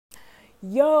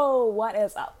Yo, what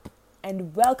is up?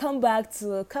 And welcome back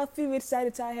to Coffee with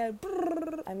Side Tire.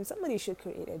 I mean, somebody should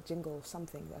create a jingle or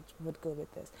something that would go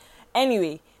with this.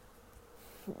 Anyway,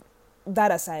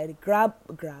 that aside, grab.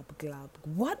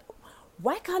 What?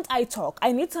 Why can't I talk?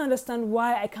 I need to understand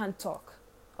why I can't talk.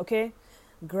 Okay?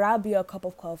 Grab your cup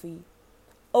of coffee.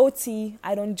 OT,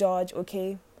 I don't judge,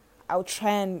 okay? I'll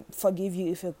try and forgive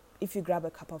you if you grab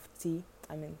a cup of tea.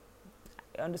 I mean,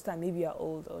 I understand maybe you're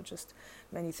old or just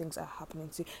many things are happening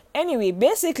to you. Anyway,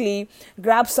 basically,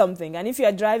 grab something. And if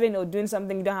you're driving or doing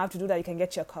something, you don't have to do that. You can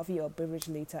get your coffee or beverage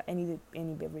later, any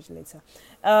beverage later.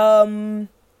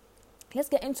 Let's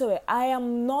get into it. I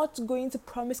am not going to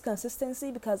promise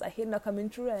consistency because I hate not coming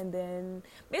through. And then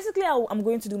basically, I'm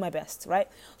going to do my best, right?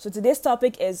 So today's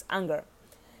topic is anger.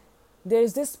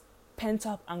 There's this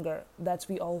pent-up anger that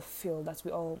we all feel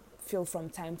from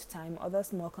time to time,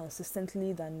 others more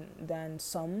consistently than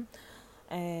some,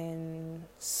 and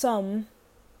some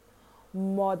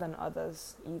more than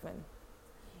others even.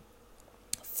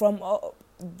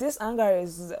 This anger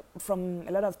is from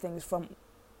a lot of things, from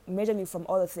majorly from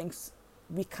all the things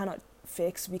we cannot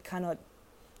fix, we cannot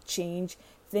change,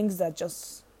 things that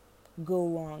just go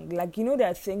wrong. Like, there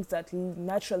are things that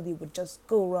naturally would just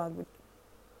go wrong.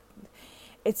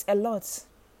 It's a lot.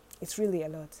 It's really a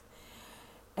lot.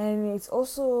 And it's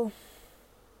also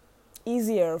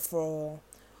easier for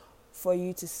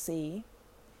you to say,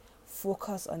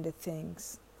 focus on the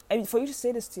things. I mean, for you to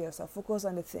say this to yourself, focus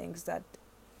on the things that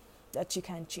you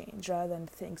can change rather than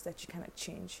the things that you cannot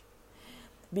change.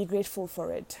 Be grateful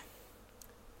for it.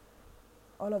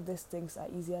 All of these things are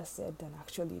easier said than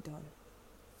actually done.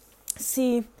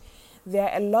 See, there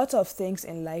are a lot of things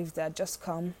in life that just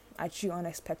come at you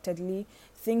unexpectedly,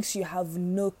 things you have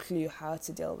no clue how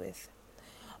to deal with.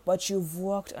 But you've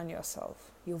worked on yourself.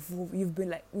 You've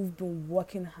been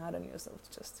working hard on yourself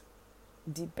to just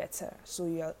do better. So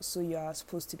you are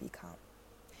supposed to be calm.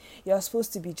 You are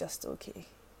supposed to be just okay.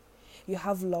 You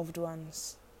have loved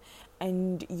ones,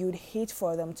 and you'd hate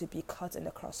for them to be caught in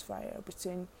the crossfire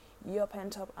between your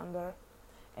pent-up anger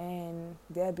and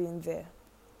their being there.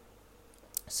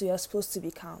 So you're supposed to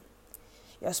be calm.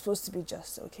 You're supposed to be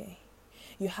just okay.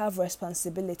 You have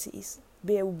responsibilities,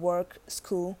 be it work,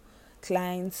 school,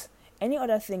 clients, any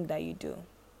other thing that you do.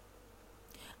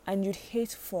 And you'd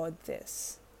hate for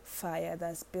this fire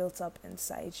that's built up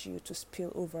inside you to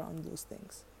spill over on those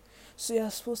things. So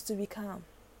you're supposed to be calm.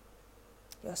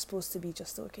 You're supposed to be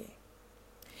just okay.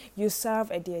 You serve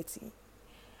a deity,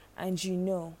 and you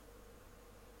know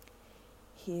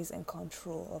He is in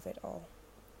control of it all.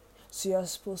 So you're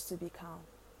supposed to be calm.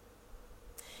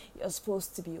 You're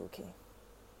supposed to be okay.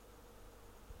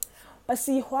 But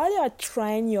see, while you're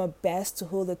trying your best to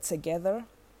hold it together,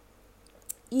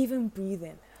 even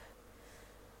breathing,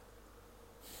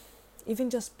 even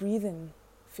just breathing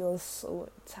feels so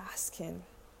tasking.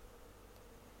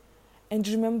 And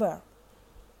remember,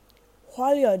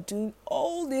 while you're doing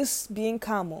all this being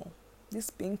calm,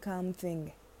 this being calm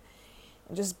thing,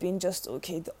 and just being just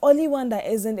okay, the only one that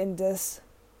isn't in this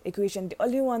equation, the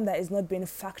only one that is not being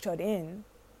factored in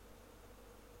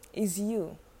is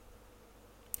you.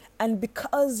 And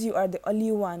because you are the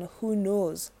only one who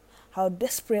knows how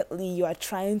desperately you are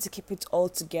trying to keep it all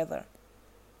together,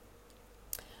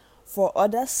 for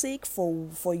others' sake,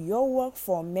 for your work,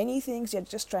 for many things, you're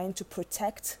just trying to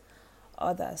protect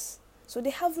others. So they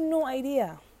have no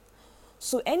idea.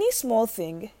 So any small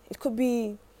thing, it could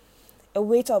be a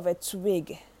weight of a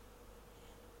twig.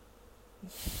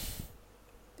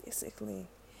 Basically,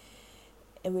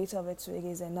 a weight of a twig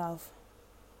is enough.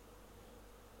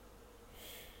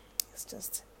 It's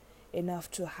just enough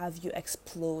to have you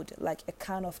explode like a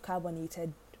can of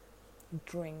carbonated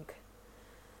drink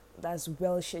that's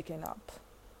well shaken up.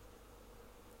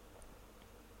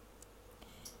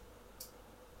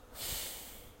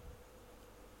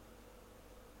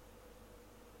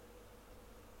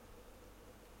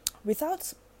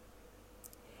 Without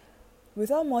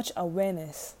much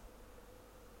awareness,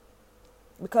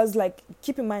 because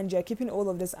keep in mind, you're keeping all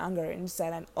of this anger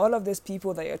inside, and all of these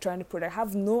people that you're trying to protect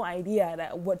have no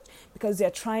idea because they're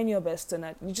trying your best to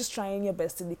not, you're just trying your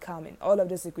best to be calm in all of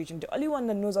this equation. The only one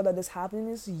that knows all of this happening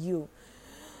is you.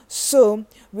 So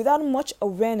without much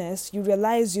awareness, you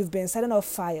realize you've been setting off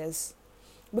fires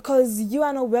because you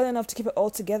are not well enough to keep it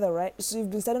all together, right? So you've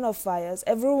been setting off fires.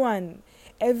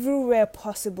 Everywhere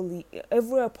possible,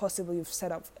 you've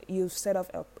set off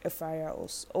a fire,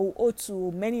 or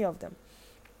to many of them.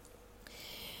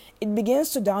 It begins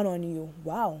to dawn on you,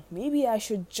 wow, maybe I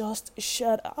should just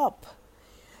shut up.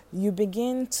 You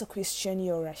begin to question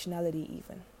your rationality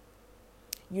even.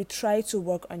 You try to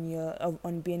work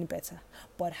on being better,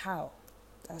 but how?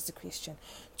 That's the question.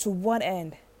 To what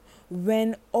end?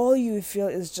 When all you feel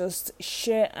is just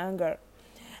sheer anger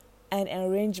and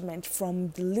enragement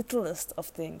from the littlest of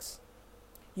things.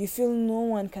 You feel no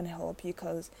one can help you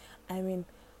because,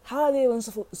 how are they even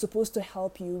supposed to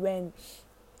help you when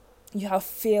you have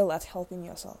failed at helping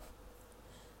yourself?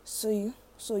 So you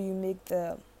make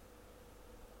the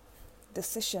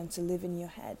decision to live in your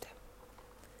head.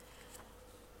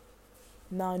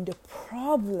 Now the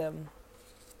problem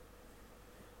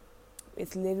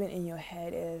with living in your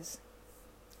head is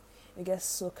you get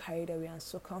so carried away and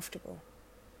so comfortable,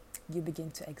 you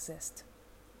begin to exist.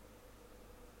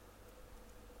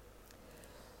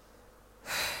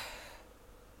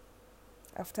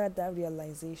 After that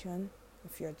realization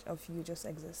of you just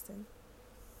existing,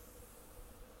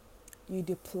 you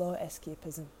deploy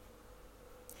escapism.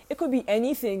 It could be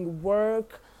anything: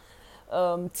 work,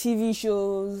 TV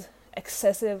shows,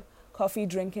 excessive coffee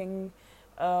drinking,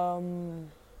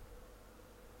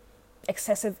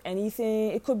 excessive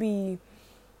anything. It could be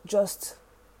just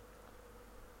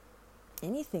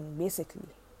anything, basically,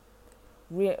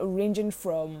 ranging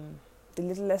from the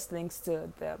littlest things to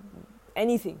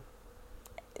anything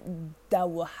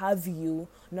that will have you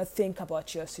not think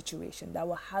about your situation, that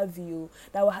will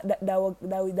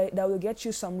get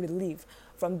you some relief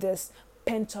from this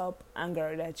pent up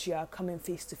anger that you are coming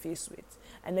face to face with,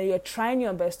 and then you're trying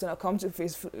your best to not come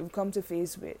face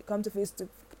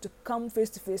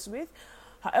to face with.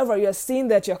 However, you're seeing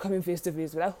that you're coming face to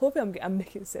face with. I hope I'm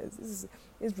making sense.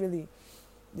 It's really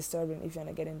disturbing if you're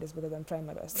not getting this, because I'm trying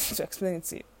my best to explain it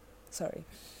to you. Sorry.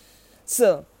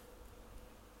 So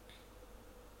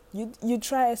you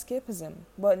try escapism,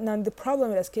 but now the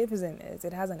problem with escapism is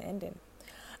it has an ending.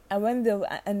 And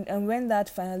when that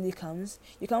finally comes,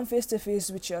 you come face to face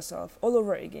with yourself all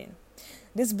over again.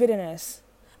 This bitterness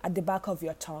at the back of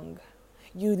your tongue,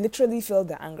 you literally feel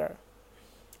the anger,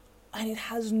 and it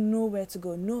has nowhere to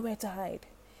go, nowhere to hide.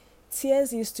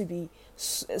 Tears used to be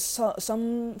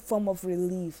some form of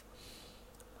relief,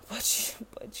 but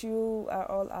you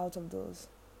are all out of those.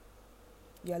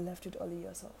 You are left with only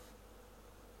yourself.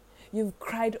 You've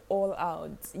cried all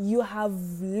out. You have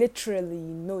literally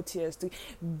no tears to.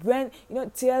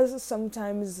 Tears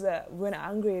sometimes when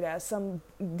angry, they're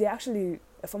actually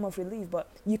a form of relief, but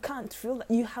you can't feel that.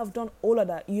 You have done all of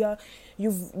that.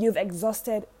 You've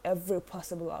exhausted every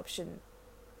possible option.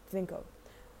 Think of.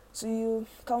 So you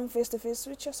come face to face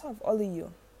with yourself, only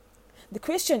you. The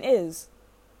question is,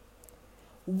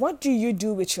 what do you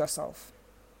do with yourself?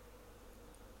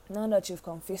 Now that you've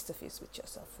come face to face with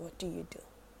yourself, what do you do?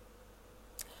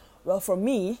 Well, for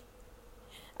me,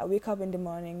 I wake up in the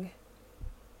morning,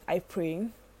 I pray,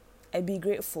 I be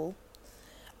grateful,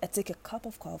 I take a cup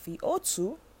of coffee or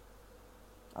two.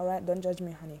 Alright, don't judge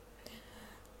me, honey.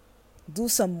 Do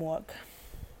some work.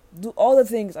 Do all the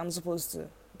things I'm supposed to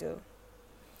do.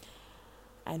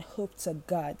 And hope to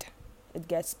God it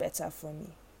gets better for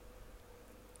me.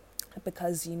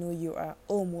 Because you are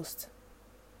almost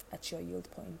at your yield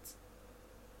point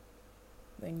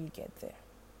when you get there.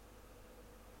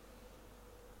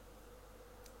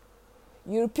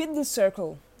 You repeat this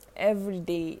circle every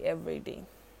day.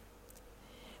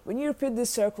 When you repeat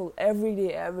this circle every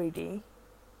day,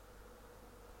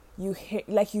 you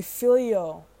feel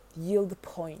your yield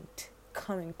point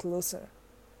coming closer.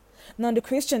 Now the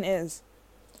question is,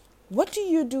 what do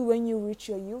you do when you reach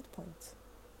your yield point?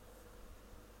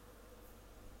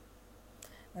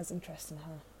 That's interesting,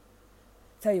 huh?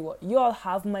 Tell you what, you all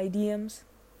have my DMs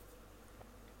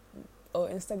or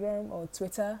Instagram or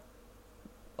Twitter.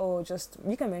 Or just,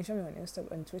 you can mention me on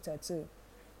Instagram and Twitter too.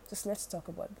 Just let's talk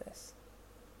about this.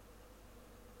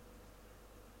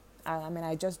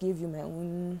 I just gave you my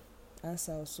own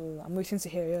answer, so I'm waiting to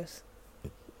hear yours.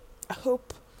 I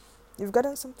hope you've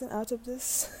gotten something out of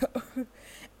this.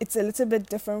 It's a little bit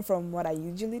different from what I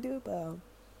usually do, but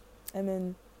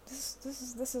this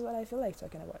is what I feel like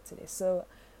talking about today. So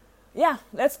yeah,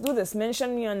 let's do this.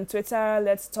 Mention me on Twitter.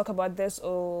 Let's talk about this,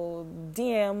 or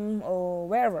DM, or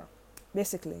wherever.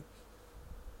 Basically,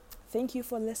 thank you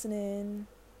for listening.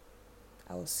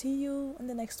 I will see you on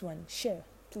the next one.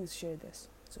 Please share this.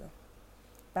 So,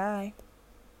 bye.